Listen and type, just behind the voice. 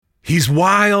He's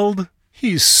wild.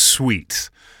 He's sweet.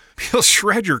 He'll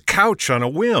shred your couch on a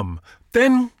whim,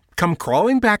 then come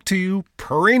crawling back to you,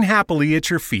 purring happily at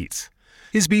your feet.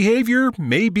 His behavior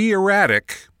may be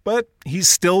erratic, but he's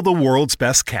still the world's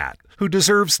best cat, who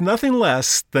deserves nothing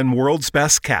less than world's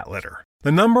best cat litter.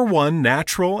 The #1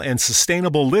 natural and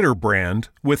sustainable litter brand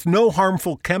with no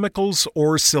harmful chemicals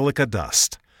or silica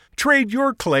dust. Trade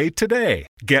your clay today.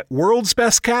 Get world's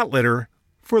best cat litter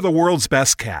for the world's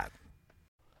best cat.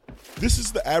 This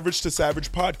is the Average to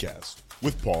Savage podcast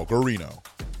with Paul Garino.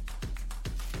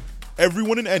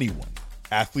 Everyone and anyone,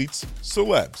 athletes,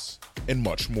 celebs, and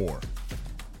much more.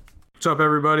 What's up,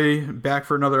 everybody? Back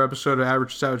for another episode of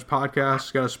Average to Savage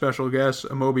podcast. Got a special guest,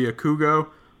 Amobi Okugo.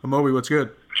 Amobi, what's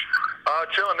good?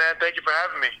 Chilling, man. Thank you for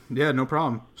having me. Yeah, no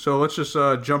problem. So let's just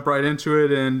jump right into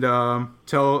it and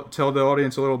tell the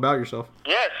audience a little about yourself.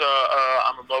 Yeah, so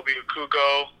I'm Amobi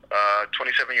Okugo,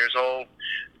 27 years old,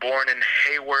 born in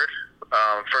Hayward,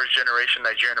 first generation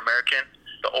Nigerian American,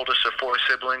 the oldest of 4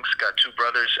 siblings, got 2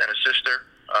 brothers and a sister.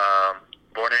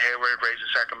 Born in Hayward, raised in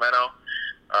Sacramento,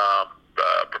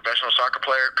 professional soccer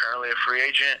player, currently a free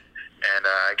agent, and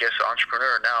I guess an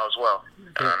entrepreneur now as well.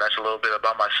 That's a little bit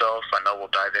about myself. I know we'll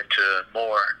dive into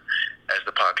more as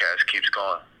the podcast keeps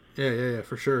going. Yeah,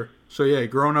 for sure. So yeah,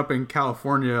 growing up in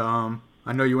California,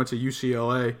 I know you went to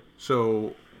UCLA.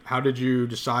 So how did you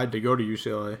decide to go to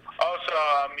UCLA? Oh, so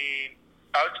I mean,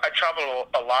 I traveled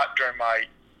a lot during my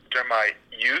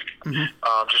youth,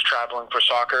 just traveling for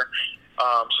soccer.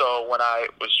 So when I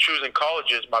was choosing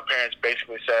colleges, my parents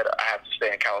basically said I have to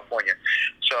stay in California.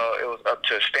 So it was up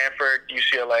to Stanford,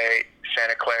 UCLA,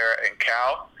 Santa Clara, and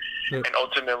Cal. Yep. And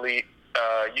ultimately,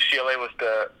 UCLA was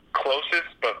the closest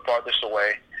but farthest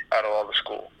away out of all the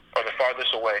school. Or the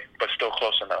farthest away, but still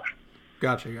close enough.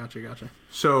 Gotcha.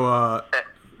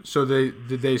 So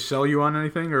did they sell you on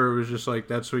anything, or it was just like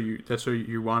that's where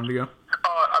you wanted to go?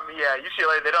 Yeah,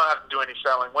 UCLA, they don't have to do any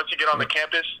selling. Once you get on the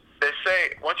campus, they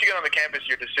say once you get on the campus,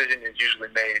 your decision is usually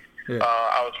made. Yeah.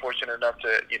 I was fortunate enough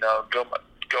to,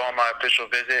 go on my official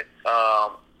visit.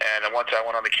 And once I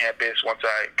went on the campus, once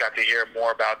I got to hear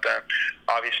more about them,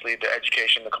 obviously the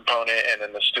education, the component, and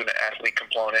then the student-athlete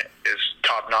component is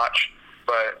top-notch.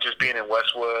 But just being in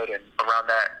Westwood and around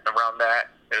that,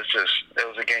 it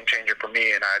was a game changer for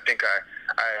me. And I think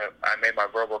I made my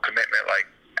verbal commitment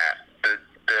at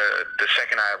the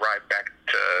second I arrived back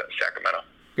to Sacramento.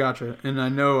 Gotcha. And I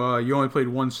know you only played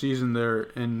 1 season there,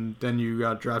 and then you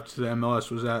got drafted to the MLS.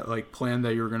 Was that planned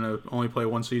that you were going to only play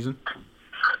 1 season?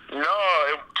 No,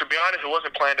 to be honest, it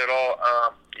wasn't planned at all.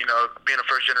 Being a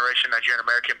first-generation Nigerian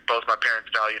American, both my parents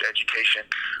valued education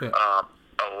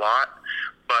a lot,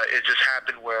 but it just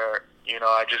happened where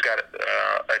I just got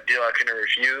a deal I couldn't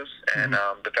refuse, and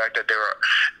the fact that they were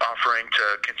offering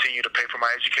to continue to pay for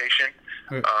my education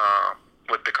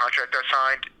with the contract I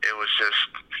signed, it was just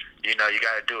you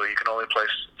got to do it. You can only play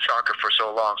soccer for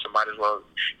so long, so might as well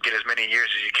get as many years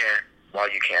as you can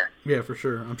while you can. Yeah, for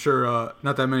sure. I'm sure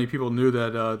not that many people knew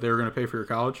that they were going to pay for your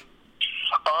college.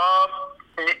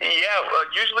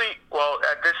 Usually,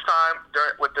 at this time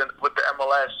with the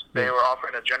MLS, they were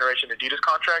offering a Generation Adidas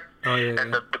contract,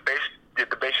 and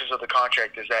the basis of the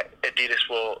contract is that Adidas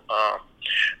will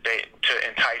to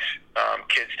entice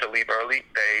kids to leave early,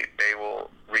 they will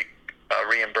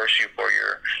reimburse you for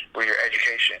your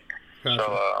education. Gotcha.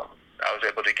 So I was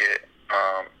able to get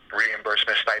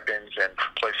reimbursement stipends and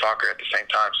play soccer at the same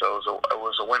time. So it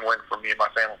was a win-win for me and my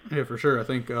family. Yeah, for sure. I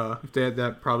think if they had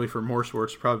that probably for more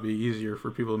sports, it'd probably be easier for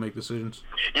people to make decisions.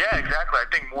 Yeah, exactly. I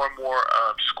think more and more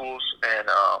schools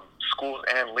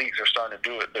and leagues are starting to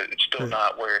do it, but it's still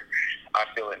not where I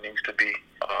feel it needs to be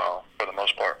for the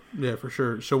most part. Yeah, for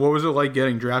sure. So what was it like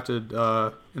getting drafted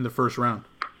in the first round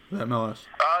at MLS?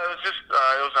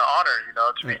 It was an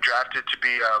honor, to be drafted, to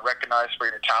be recognized for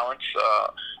your talents.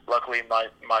 Luckily,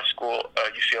 my school,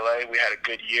 UCLA, we had a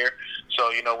good year.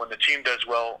 So, when the team does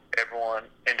well,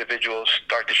 individuals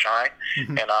start to shine.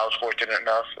 And I was fortunate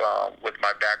enough with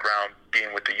my background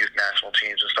being with the youth national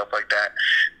teams and stuff like that,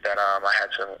 that I had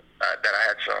some,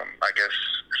 I guess,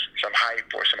 some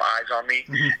hype or some eyes on me.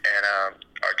 And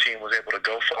our team was able to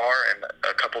go far, and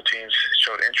a couple teams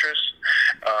showed interest.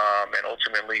 And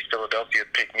ultimately, Philadelphia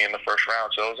picked me in the first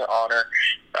round. So it was an honor.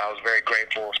 I was very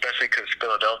grateful, especially because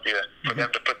Philadelphia, for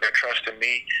them to put their trust in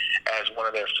me as one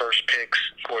of their first picks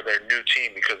for their new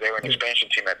team, because they were an expansion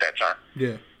team at that time.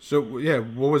 Yeah. So,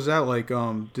 what was that like?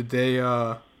 Did they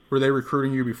were they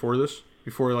recruiting you before this?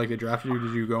 Before they drafted you,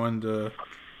 did you go in to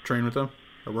train with them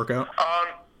or work out?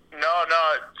 No.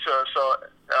 So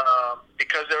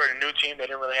because they were a new team, team. They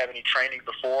didn't really have any training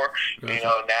before. Gotcha. You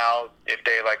know, now if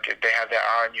they have that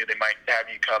eye on you, they might have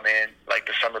you come in like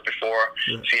the summer before,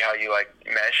 see how you like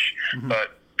mesh.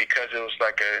 But because it was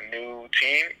like a new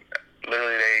team,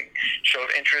 literally they showed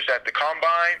interest at the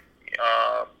combine.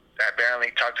 I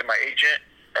barely talked to my agent,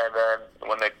 and then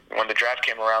when the draft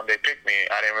came around, they picked me.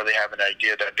 I didn't really have an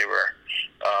idea that they were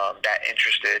that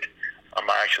interested.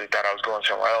 I actually thought I was going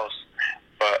somewhere else,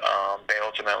 but they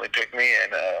ultimately picked me,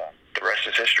 and the rest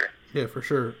is history. Yeah, for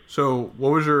sure. So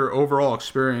what was your overall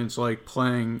experience like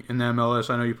playing in the MLS?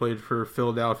 I know you played for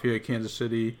Philadelphia, Kansas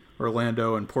City,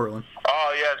 Orlando, and Portland.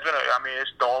 Oh, yeah,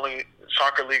 it's the only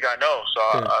soccer league I know, so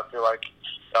Yeah. I feel like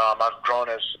I've grown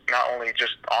as not only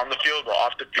just on the field, but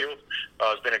off the field.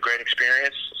 It's been a great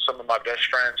experience. Some of my best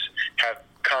friends have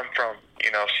come from,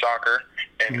 soccer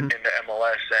in the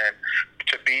MLS, and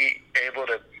to be able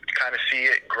to kind of see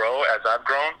it grow as I've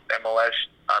grown. MLS,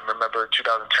 I remember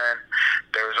 2010,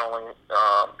 there was only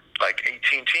like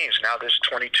 18 teams. Now there's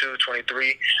 22,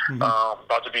 23,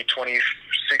 about to be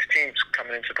 26 teams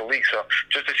coming into the league. So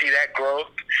just to see that growth,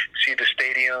 see the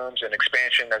stadiums and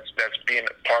expansion that's being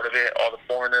part of it, all the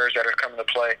foreigners that are coming to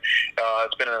play,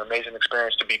 it's been an amazing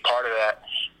experience to be part of that.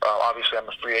 Obviously, I'm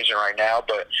a free agent right now,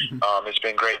 but it's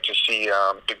been great to see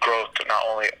the growth, not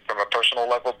only from a personal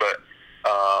level, but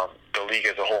the league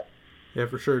as a whole. Yeah,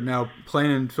 for sure. Now,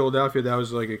 playing in Philadelphia, that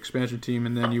was like an expansion team,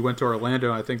 and then you went to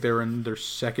Orlando. I think they were in their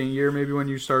second year maybe when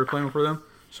you started playing for them.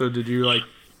 So did you like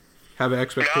have an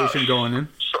expectation going in?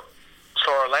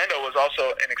 So Orlando was also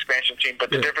an expansion team, but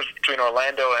the difference between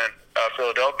Orlando and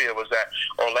Philadelphia was that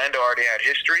Orlando already had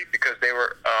history because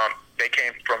they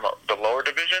came from the lower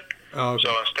division. Oh, okay.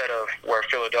 So instead of where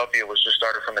Philadelphia was just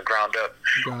started from the ground up,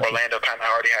 Gotcha. Orlando kind of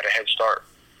already had a head start.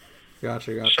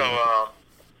 Gotcha. So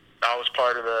I was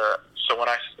part of the. So when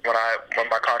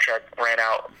my contract ran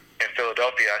out in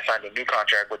Philadelphia, I signed a new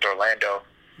contract with Orlando,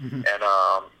 and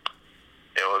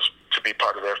it was to be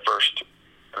part of their first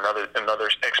another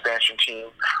expansion team,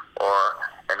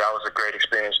 and that was a great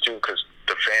experience too because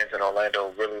the fans in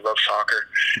Orlando really love soccer.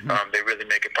 They really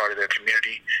make it part of their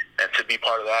community, and to be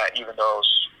part of that, even though it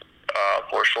was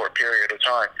for a short period of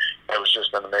time, it was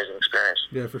just an amazing experience.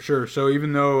 Yeah, for sure. So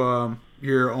even though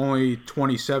you're only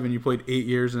 27, you played 8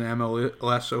 years in the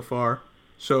MLS so far.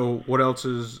 So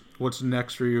what's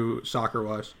next for you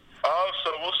soccer-wise?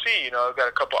 So we'll see. I've got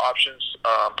a couple options,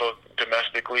 both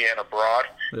domestically and abroad.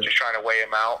 Just trying to weigh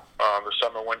them out. The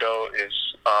summer window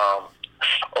is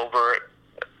over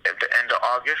at the end of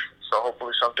August, so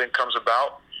hopefully something comes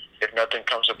about. If nothing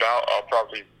comes about, I'll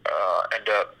probably end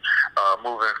up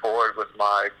moving forward with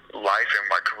my life and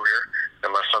my career,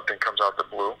 unless something comes out the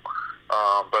blue.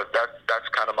 But that's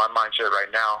kind of my mindset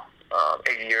right now.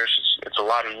 8 years, it's a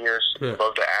lot of years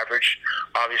above the average.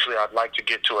 Obviously, I'd like to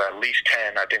get to at least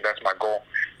 10. I think that's my goal.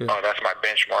 That's my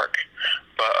benchmark.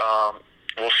 But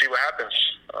we'll see what happens.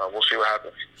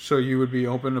 So you would be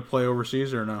open to play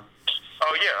overseas or no?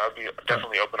 Oh, yeah, I'd be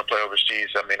definitely open to play overseas.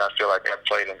 I mean, I feel like I've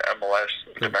played in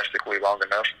MLS domestically long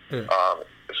enough.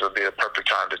 This would be a perfect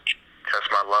time to test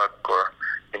my luck or,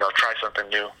 try something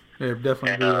new. Yeah,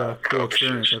 definitely be a cool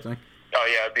experience, I think. Oh,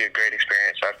 yeah, it'd be a great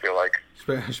experience, I feel like.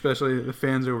 Especially the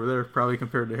fans over there, probably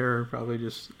compared to here, probably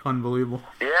just unbelievable.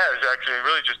 Yeah, exactly. It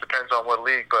really just depends on what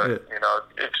league, but,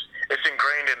 it's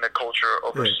ingrained in the culture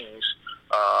overseas.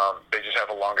 They just have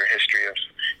a longer history of,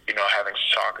 having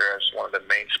soccer as one of the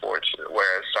main sports,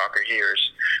 whereas soccer here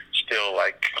is still,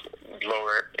 like,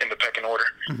 lower in the pecking order,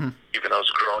 even though it's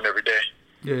growing every day.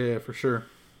 Yeah, for sure.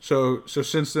 So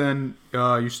since then,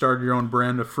 you started your own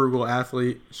brand of Frugal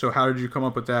Athlete. So how did you come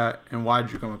up with that, and why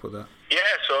did you come up with that? Yeah,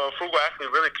 so Frugal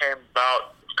Athlete really came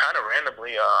about kind of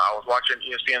randomly. I was watching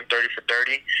ESPN 30 for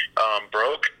 30,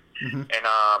 broke, and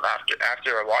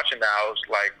after watching that, I was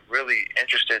like really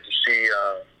interested to see.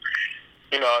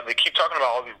 They keep talking about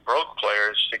all these broke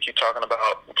players. They keep talking about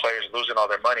players losing all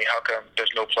their money. How come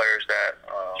there's no players that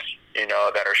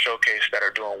that are showcased that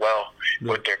are doing well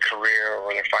with their career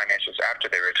or their finances after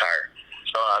they retire?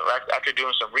 So after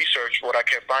doing some research, what I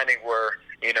kept finding were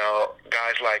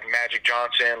guys like Magic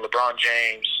Johnson, LeBron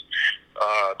James,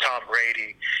 Tom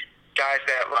Brady, guys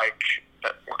that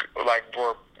like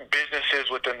were businesses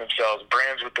within themselves,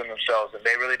 brands within themselves, and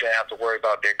they really didn't have to worry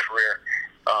about their career.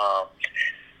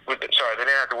 They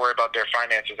didn't have to worry about their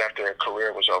finances after their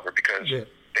career was over because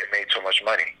they made so much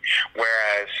money.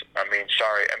 Whereas,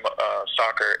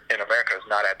 soccer in America is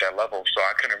not at that level, so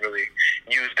I couldn't really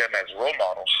use them as role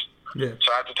models. Yeah. So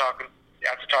after talking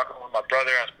with my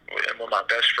brother and with my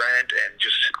best friend and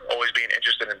just always being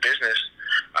interested in business,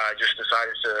 I just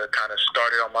decided to kind of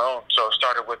start it on my own. So I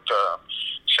started with a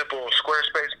simple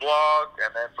Squarespace blog,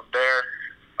 and then from there,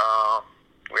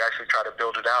 we actually try to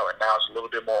build it out, and now it's a little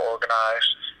bit more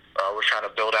organized. We're trying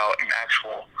to build out an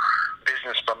actual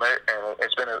business from it, and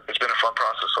it's been a fun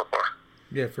process so far.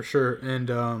 Yeah, for sure. And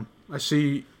I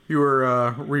see you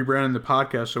were rebranding the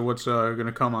podcast. So what's going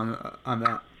to come on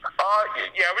that?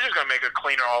 Yeah, we're just gonna make it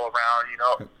cleaner all around. You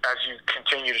know, as you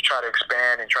continue to try to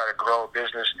expand and try to grow a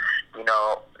business, you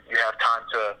know, you have time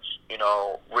to, you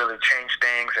know, really change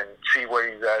things and see where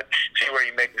you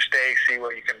make mistakes, see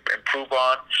where you can improve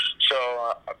on.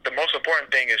 So the most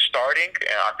important thing is starting,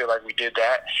 and I feel like we did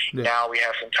that. Yeah. Now we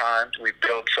have some time. We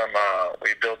built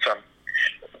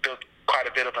quite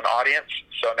a bit of an audience.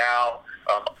 So now,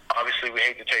 obviously, we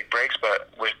hate to take breaks, but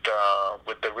with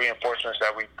the reinforcements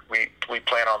that we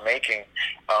plan on making,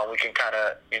 we can kind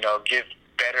of, you know, give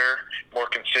better, more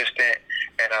consistent,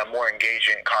 and more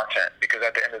engaging content, because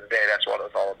at the end of the day, that's what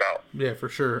it's all about. Yeah, for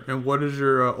sure. And what is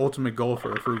your ultimate goal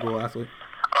for a Frugal Athlete?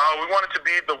 We want it to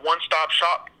be the one-stop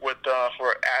shop for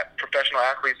professional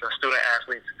athletes and student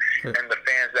athletes, yeah, and the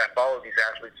fans that follow these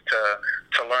athletes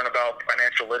to learn about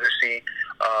financial literacy,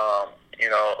 you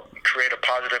know, create a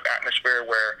positive atmosphere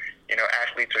where, you know,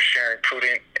 athletes are sharing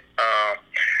prudent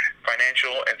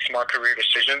financial and smart career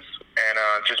decisions,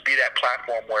 and just be that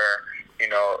platform where, you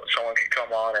know, someone can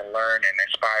come on and learn and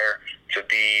aspire to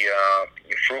be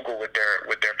frugal with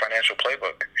their financial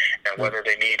playbook. And whether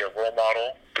they need a role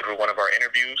model through one of our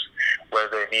interviews, whether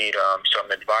they need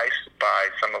some advice by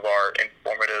some of our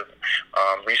informative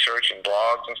research and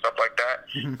blogs and stuff like that,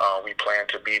 we plan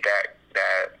to be that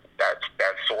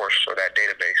source or that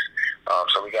database.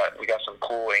 So we got some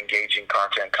cool, engaging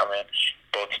content coming,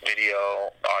 both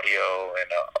video, audio, and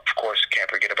of course, can't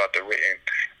forget about the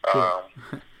written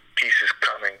pieces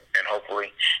coming, and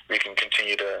hopefully we can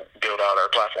continue to build out our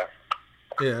platform.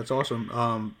 Yeah, that's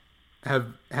awesome.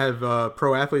 Have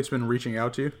pro athletes been reaching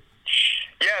out to you?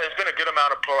 Yeah, there's been a good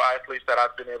amount of pro athletes that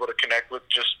I've been able to connect with,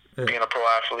 just being a pro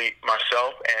athlete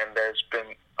myself, and there's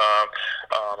been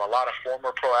a lot of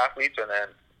former pro athletes and then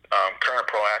current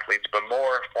pro athletes, but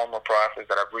more former pro athletes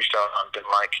that I've reached out and been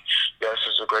like, yeah,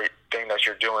 this is a great thing that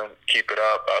you're doing, keep it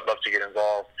up, I'd love to get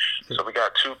involved. So we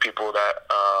got two people that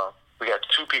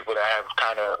have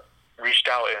kind of reached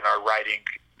out and are writing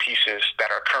pieces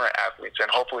that are current athletes, and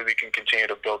hopefully we can continue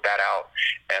to build that out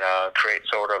and create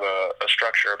sort of a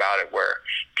structure about it where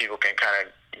people can kind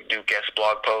of do guest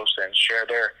blog posts and share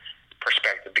their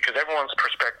perspective, because everyone's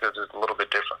perspective is a little bit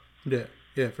different.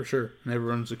 Yeah, for sure. And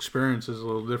everyone's experience is a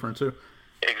little different too.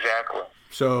 Exactly.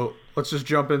 So let's just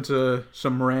jump into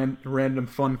some random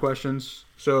fun questions.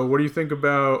 So what do you think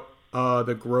about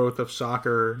the growth of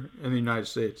soccer in the United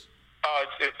States?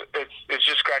 It's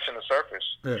just scratching the surface.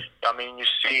 Yeah. I mean, you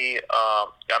see, I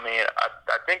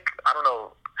think, I don't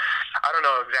know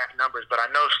exact numbers, but I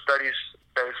know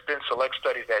there's been select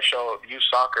studies that show youth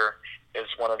soccer is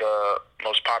one of the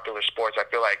most popular sports. I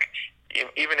feel like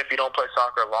even if you don't play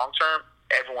soccer long term,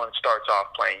 everyone starts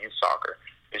off playing youth soccer.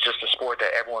 It's just a sport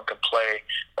that everyone can play.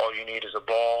 All you need is a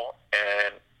ball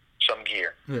and some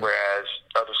gear, whereas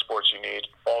other sports you need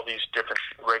all these different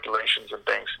regulations and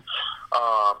things.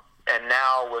 And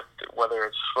now with whether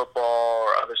it's football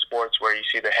or other sports where you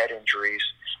see the head injuries,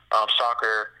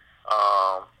 soccer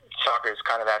is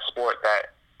kind of that sport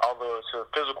that, although it's a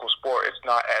physical sport, it's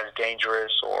not as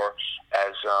dangerous or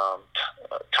as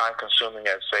time-consuming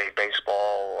as, say,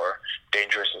 baseball, or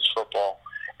dangerous as football.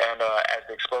 And as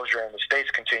the exposure in the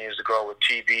States continues to grow with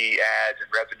TV ads and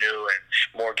revenue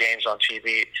and more games on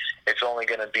TV, it's only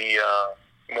going to be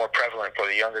more prevalent for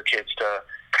the younger kids to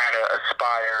kind of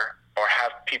aspire or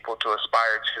have people to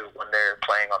aspire to when they're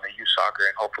playing on the youth soccer,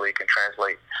 and hopefully it can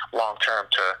translate long term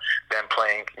to them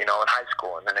playing, you know, in high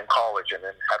school and then in college, and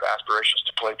then have aspirations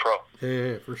to play pro.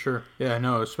 Yeah, for sure. Yeah, I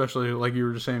know, especially like you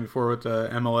were just saying before with the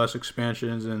MLS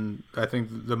expansions, and I think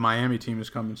the Miami team is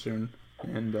coming soon.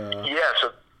 And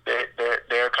so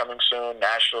they're coming soon.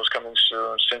 Nashville's coming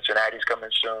soon. Cincinnati's coming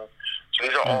soon. So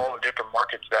these are all different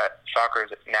markets that soccer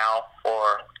is now,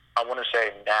 or I want to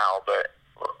say now, but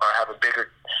have a bigger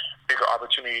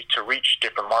opportunity to reach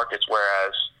different markets,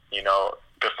 whereas, you know,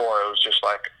 before it was just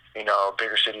like, you know,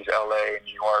 bigger cities, LA and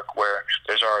New York, where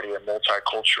there's already a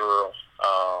multicultural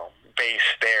base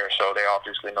there, so they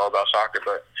obviously know about soccer,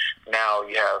 but now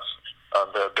you have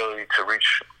the ability to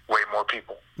reach way more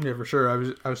people. Yeah, for sure.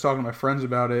 I was talking to my friends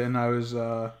about it, and I was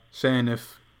saying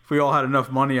if we all had enough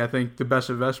money, I think the best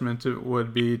investment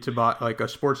would be to buy, like a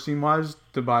sports team wise,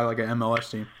 to buy like an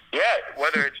MLS team. Yeah,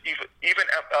 whether it's even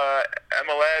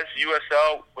MLS,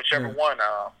 USL, whichever one.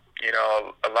 You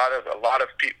know, a lot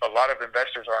of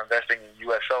investors are investing in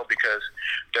USL because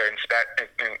their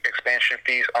expansion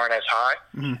fees aren't as high,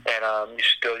 and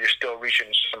you're still reaching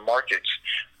some markets,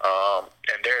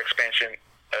 and their expansion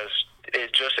is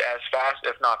just as fast,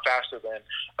 if not faster, than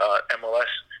MLS.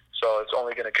 So it's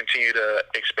only going to continue to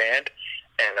expand,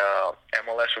 and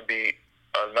MLS would be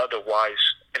another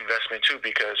wise investment too,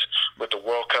 because with the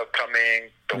World Cup coming,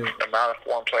 the amount of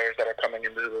foreign players that are coming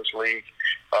into this league,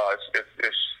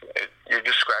 you're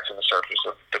just scratching the surface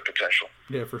of the potential.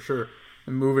 Yeah, for sure.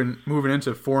 And moving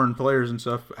into foreign players and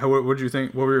stuff, what did you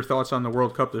think? What were your thoughts on the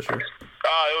World Cup this year?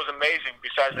 It was amazing.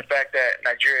 Besides the fact that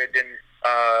Nigeria didn't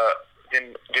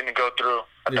go through,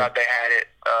 I thought they had it.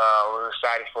 We were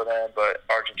excited for them, but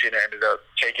Argentina ended up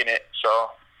taking it.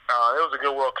 So it was a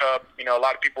good World Cup. You know, a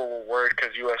lot of people were worried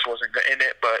because U.S. wasn't in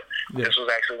it, but this was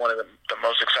actually one of the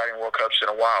most exciting World Cups in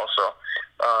a while. So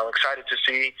I'm excited to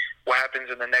see what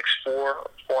happens in the next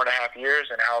 4.5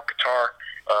 years, and how Qatar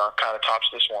kind of tops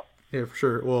this one. Yeah, for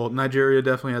sure. Well, Nigeria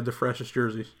definitely had the freshest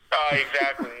jerseys.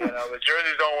 Exactly. You know, the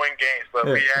jerseys don't win games, but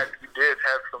we did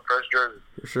have some fresh jerseys.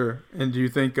 For sure. And do you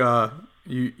think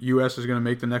U.S. is going to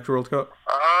make the next World Cup?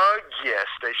 Yes,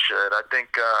 they should. I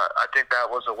think that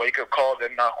was a wake up call.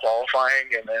 Them not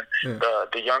qualifying, and then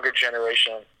the younger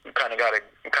generation, we kind of got a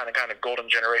golden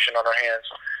generation on our hands.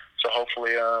 So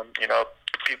hopefully,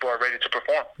 people are ready to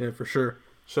perform. Yeah, for sure.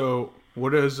 So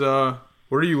what are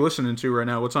you listening to right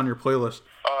now? What's on your playlist?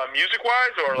 Music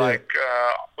wise, or like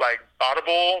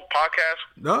Audible podcast?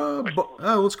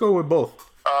 Let's go with both.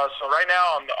 So right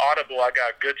now on the Audible, I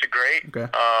got Good to Great. Okay.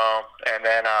 And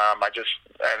then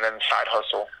Side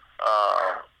Hustle.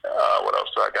 What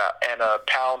else do I got? And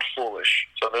Pound Foolish.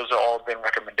 So those have all been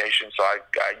recommendations. So I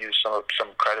used some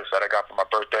credits that I got for my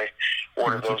birthday.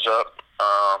 Ordered those up.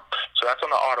 So that's on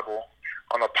the Audible.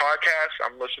 On the podcast,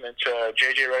 I'm listening to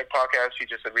JJ Redick podcast. He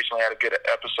just recently had a good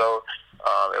episode.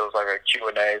 It was like a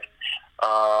Q&A.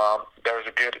 There was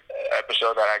a good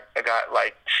episode that I got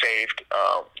saved.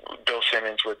 Bill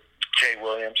Simmons with Jay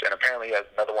Williams, and apparently he has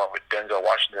another one with Denzel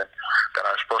Washington that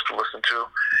I'm supposed to listen to.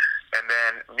 And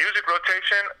then music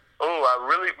rotation. My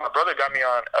brother got me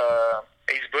on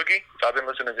Ace Boogie, so I've been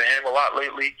listening to him a lot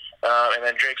lately. And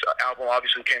then Drake's album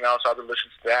obviously came out, so I've been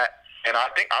listening to that. And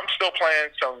I think I'm still playing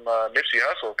some Nipsey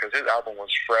Hussle because his album was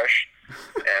fresh,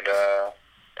 and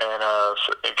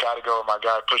it got to go with my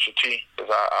guy Pusha T,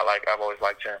 because I've always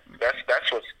liked him.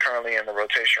 That's what's currently in the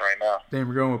rotation right now. Damn,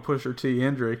 we're going with Pusha T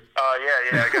and Drake.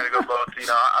 Yeah, I got to go both. You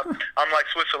know, I'm like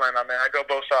Switzerland. I go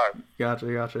both sides. Gotcha.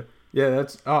 Yeah,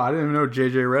 I didn't even know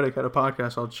JJ Redick had a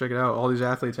podcast. I'll check it out. All these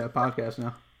athletes have podcasts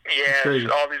now. Yeah,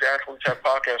 all these athletes have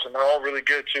podcasts, and they're all really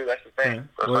good too. That's the thing.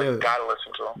 Yeah. So you gotta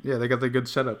listen to them. Yeah, they got the good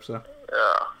setup. So.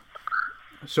 Yeah.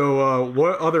 So,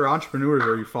 what other entrepreneurs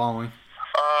are you following?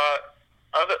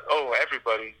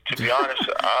 Everybody. To be honest,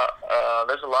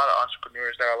 there's a lot of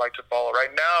entrepreneurs that I like to follow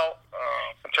right now.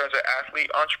 In terms of athlete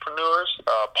entrepreneurs,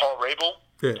 Paul Rabel.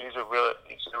 Yeah. He's a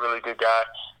really good guy.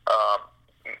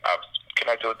 I've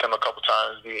connected with him a couple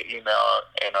times via email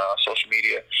and social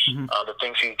media. Mm-hmm. The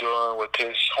things he's doing with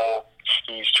he's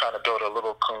trying to build a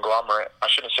little conglomerate. I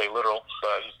shouldn't say little,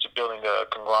 but he's building a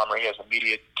conglomerate. He has a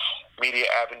media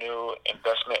avenue,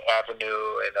 investment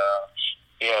avenue, and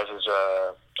he has his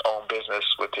own business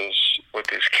with his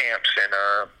camps, and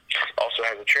also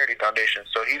has a charity foundation.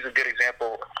 So he's a good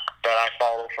example that I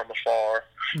follow from afar.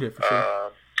 Yeah, for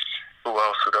sure. Who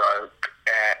else would I look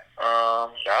at?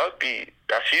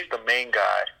 He's the main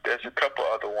guy. There's a couple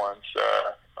other ones.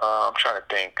 I'm trying to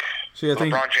think. See, I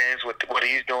think LeBron James with what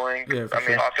he's doing. Yeah, I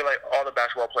feel like all the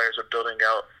basketball players are building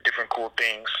out different cool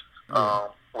things.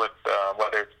 With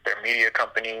whether they're media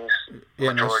companies,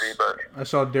 majority, but I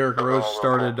saw Derrick Rose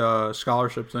started a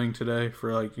scholarship thing today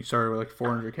for he started with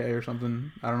 $400K or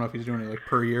something. I don't know if he's doing it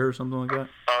per year or something like that.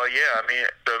 Oh yeah,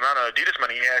 the amount of Adidas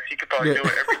money he has, he could probably do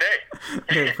it every day.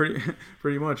 Yeah,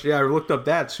 pretty much. Yeah, I looked up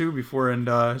that too before, and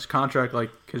his contract,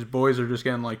 his boys are just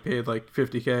getting paid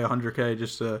 $50K, $100K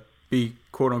just to be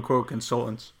quote unquote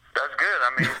consultants. That's good.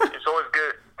 It's always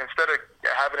good instead of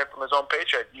having it from his own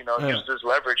paycheck, use his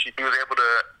leverage. He was able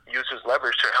to use his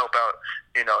leverage to help out,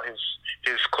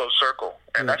 his close circle,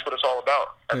 and that's what it's all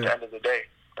about at the end of the day.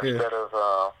 Instead of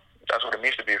that's what it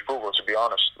means to be a football. To be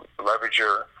honest, leverage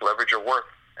your worth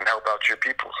and help out your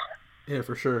people. Yeah,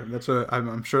 for sure.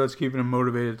 I'm sure that's keeping him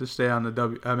motivated to stay on the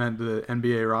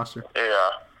NBA roster. Yeah.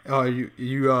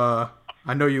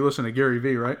 I know you listen to Gary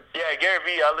Vee, right? Yeah, Gary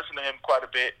Vee. I listen to him quite a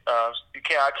bit. I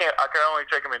can only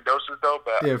take him in doses though.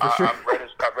 But yeah, for sure. I've read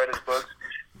his books,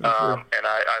 sure. And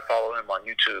I follow him on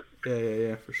YouTube.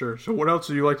 Yeah, for sure. So, what else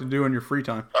do you like to do in your free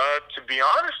time? To be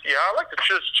honest, I like to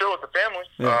just chill with the family.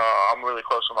 Yeah. I'm really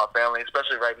close with my family,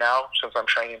 especially right now since I'm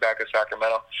training back in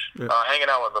Sacramento. Yeah. Hanging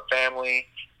out with the family,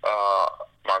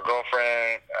 my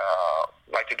girlfriend.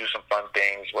 Like to do some fun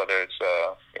things, whether it's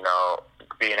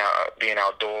being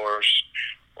outdoors,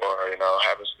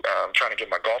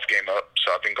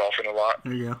 golfing a lot.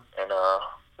 There you go. And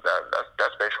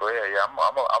that's basically it. Yeah,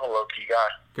 I'm a low key guy.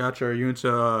 Gotcha. Are you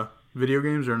into video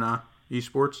games or not?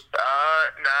 Esports?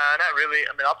 Nah, not really.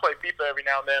 I mean, I'll play FIFA every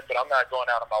now and then, but I'm not going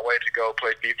out of my way to go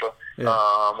play FIFA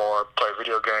or play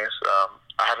video games.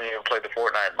 I haven't even played the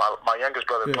Fortnite. My youngest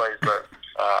brother plays, but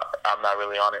I'm not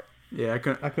really on it. Yeah, I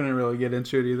couldn't really get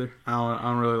into it either. I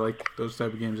don't really like those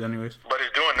type of games anyways. But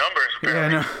it's doing numbers.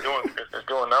 Apparently. Yeah, it's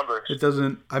doing numbers. It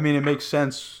doesn't. I mean, it makes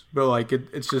sense, but like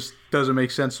it just doesn't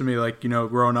make sense to me. Like, you know,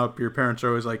 growing up, your parents are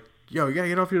always like, "Yo, you gotta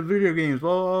get off your video games."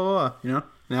 Blah blah blah. You know.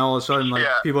 Now all of a sudden, like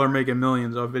people are making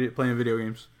millions off playing video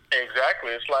games.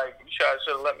 Exactly. It's like you should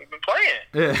have let me been playing.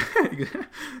 Yeah.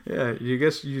 Yeah. I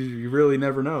guess you really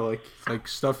never know. Like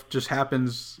stuff just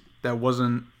happens that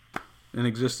wasn't in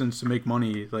existence to make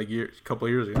money like a couple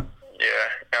of years ago. Yeah,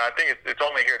 and I think it's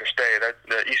only here to stay. That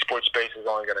the esports space is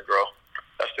only going to grow.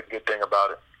 That's the good thing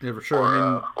about it. Yeah, for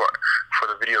sure. For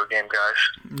the video game guys.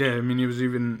 Yeah, I mean, it's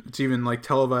even like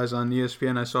televised on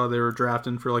ESPN. I saw they were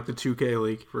drafting for like the 2K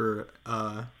league for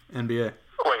NBA.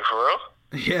 Wait, for real?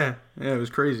 Yeah, it was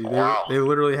crazy. Wow. They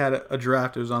literally had a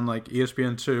draft. It was on like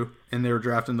ESPN2, and they were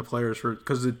drafting the players for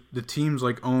because the teams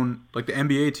like own like the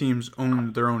NBA teams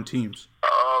own their own teams.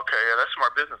 Oh, okay, yeah, that's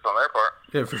smart business on their part.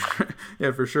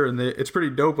 Yeah, for sure. And it's pretty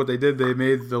dope what they did. They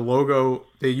made the logo.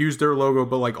 They used their logo,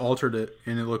 but like altered it,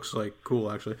 and it looks like cool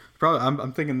actually. Probably,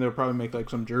 I'm thinking they'll probably make like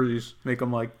some jerseys, make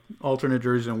them like alternate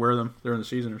jerseys, and wear them during the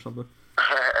season or something.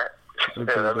 Yeah,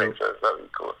 that makes sense. That'd be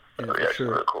cool. Yeah, for sure.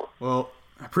 Really cool. Well,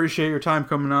 I appreciate your time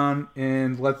coming on,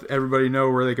 and let everybody know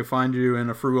where they can find you and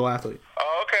A Frugal Athlete.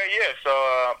 Oh, okay, yeah. So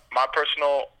my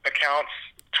personal accounts,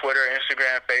 Twitter,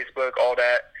 Instagram, Facebook, all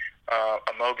that.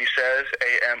 Amobi Says,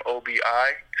 AMOBI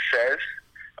Says.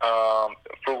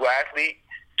 Frugal Athlete,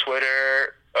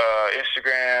 Twitter,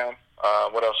 Instagram.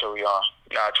 What else are we on?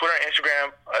 Twitter and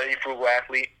Instagram, Frugal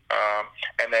Athlete.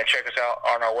 And then check us out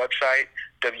on our website,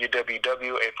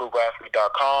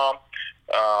 www.afrugalathlete.com.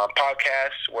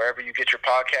 Podcasts, wherever you get your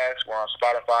podcasts. We're on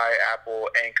Spotify, Apple,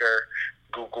 Anchor,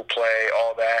 Google Play,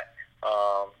 all that.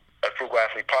 A Frugal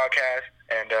Athlete podcast.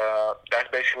 And that's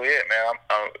basically it, man.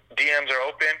 DMs are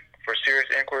open for serious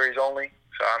inquiries only.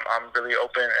 So I'm really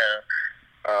open. And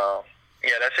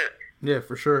yeah, that's it. Yeah,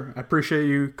 for sure. I appreciate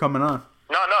you coming on.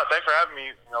 No, thanks for having me.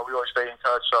 You know, we always stay in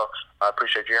touch, so I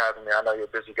appreciate you having me. I know you're a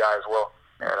busy guy as well,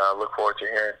 and I look forward to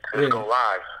hearing this go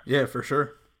live. Yeah, for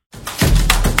sure.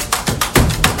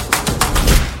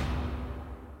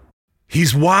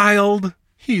 He's wild.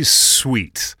 He's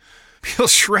sweet. He'll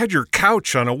shred your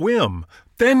couch on a whim,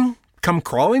 then come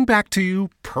crawling back to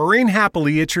you, purring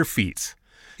happily at your feet.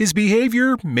 His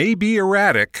behavior may be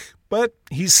erratic, but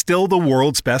he's still the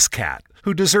world's best cat,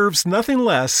 who deserves nothing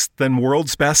less than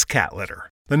world's best cat litter.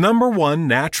 The #1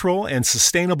 natural and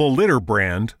sustainable litter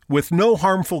brand with no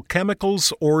harmful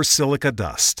chemicals or silica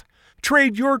dust.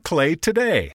 Trade your clay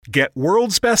today. Get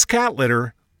world's best cat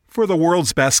litter for the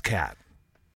world's best cat.